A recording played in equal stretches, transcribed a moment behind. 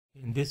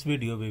In this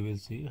video we will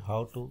see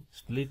how to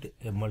split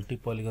a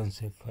multi-polygon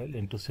shapefile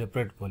into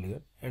separate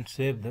polygon and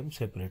save them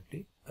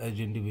separately as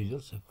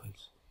individual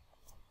shapefiles.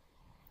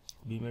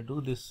 We may do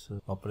this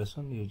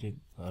operation using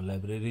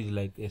libraries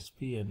like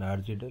SP and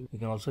RGDL. We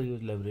can also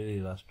use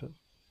library raster.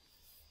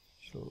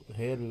 So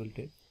here we will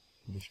take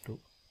these two.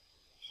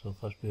 So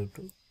first we have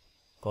to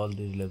call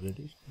these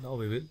libraries. Now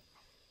we will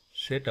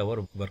set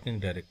our working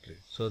directory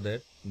so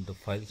that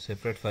the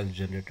separate files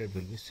generated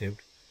will be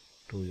saved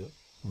to your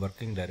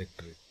working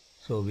directory.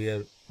 So we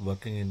are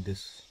working in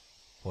this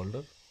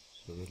folder,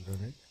 so we will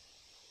run it.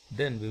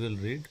 Then we will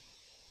read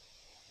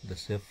the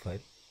shape file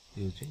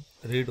using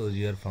read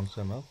OGR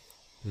function of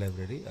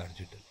library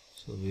RGDL.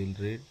 So we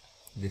will read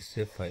this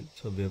shape file.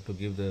 So we have to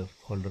give the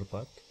folder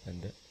path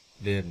and the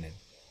layer name,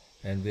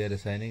 and we are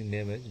assigning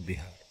name as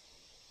Bihar.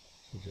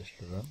 So just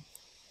run.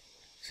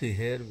 See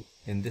here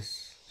in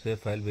this shape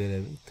file we are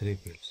having three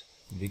fields.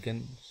 We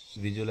can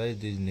visualize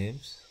these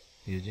names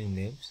using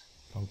names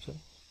function.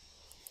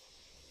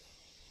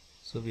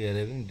 So we are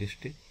having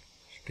district,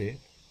 state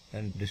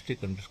and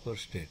district underscore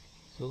state.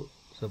 So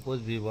suppose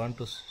we want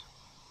to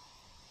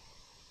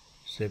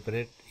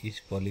separate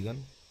each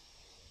polygon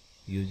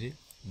using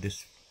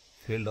this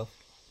field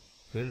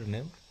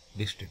named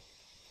district.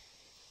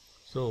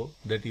 So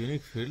that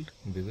unique field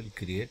we will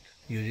create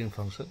using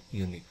function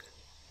unique.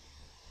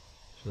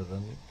 So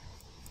run it.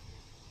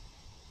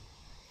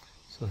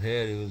 So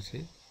here you will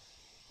see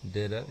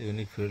there are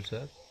unique fields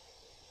are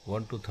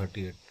 1 to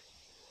 38.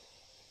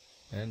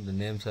 And the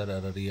names are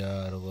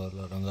Araria, Araval,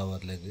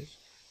 Aurangabad like this.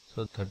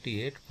 So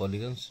 38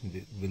 polygons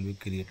will be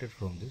created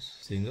from this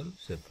single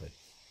shapefile.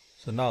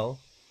 So now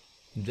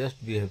just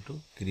we have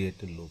to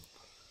create a loop.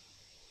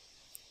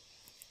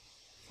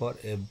 For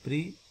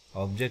every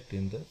object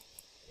in the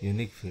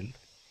unique field,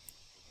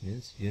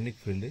 means unique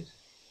field is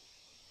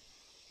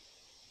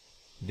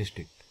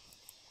district.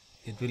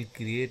 It will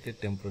create a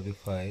temporary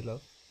file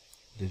of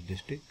this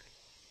district,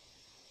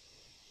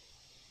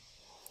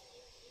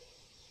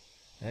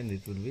 and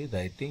it will be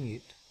writing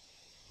it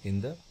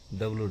in the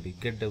WD.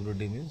 Get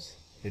WD means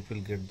it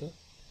will get the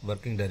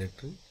working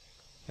directory,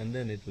 and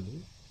then it will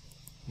be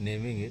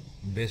naming it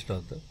based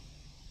on the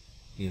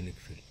unique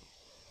field.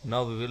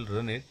 Now we will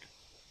run it,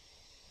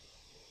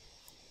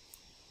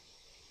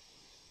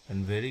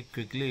 and very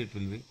quickly it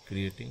will be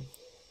creating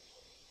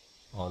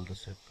all the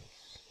shapefiles.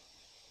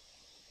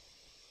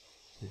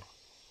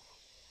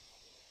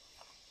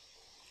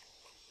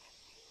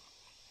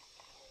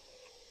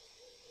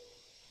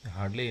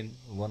 Hardly in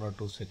 1 or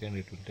 2 seconds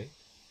it will take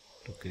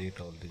to create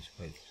all these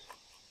files.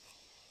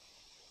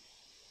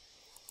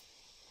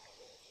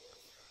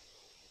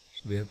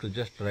 So we have to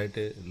just write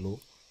a loop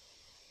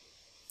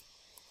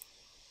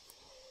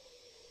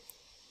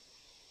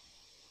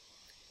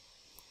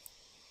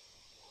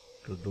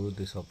to do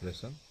this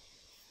operation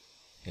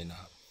in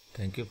R.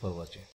 Thank you for watching.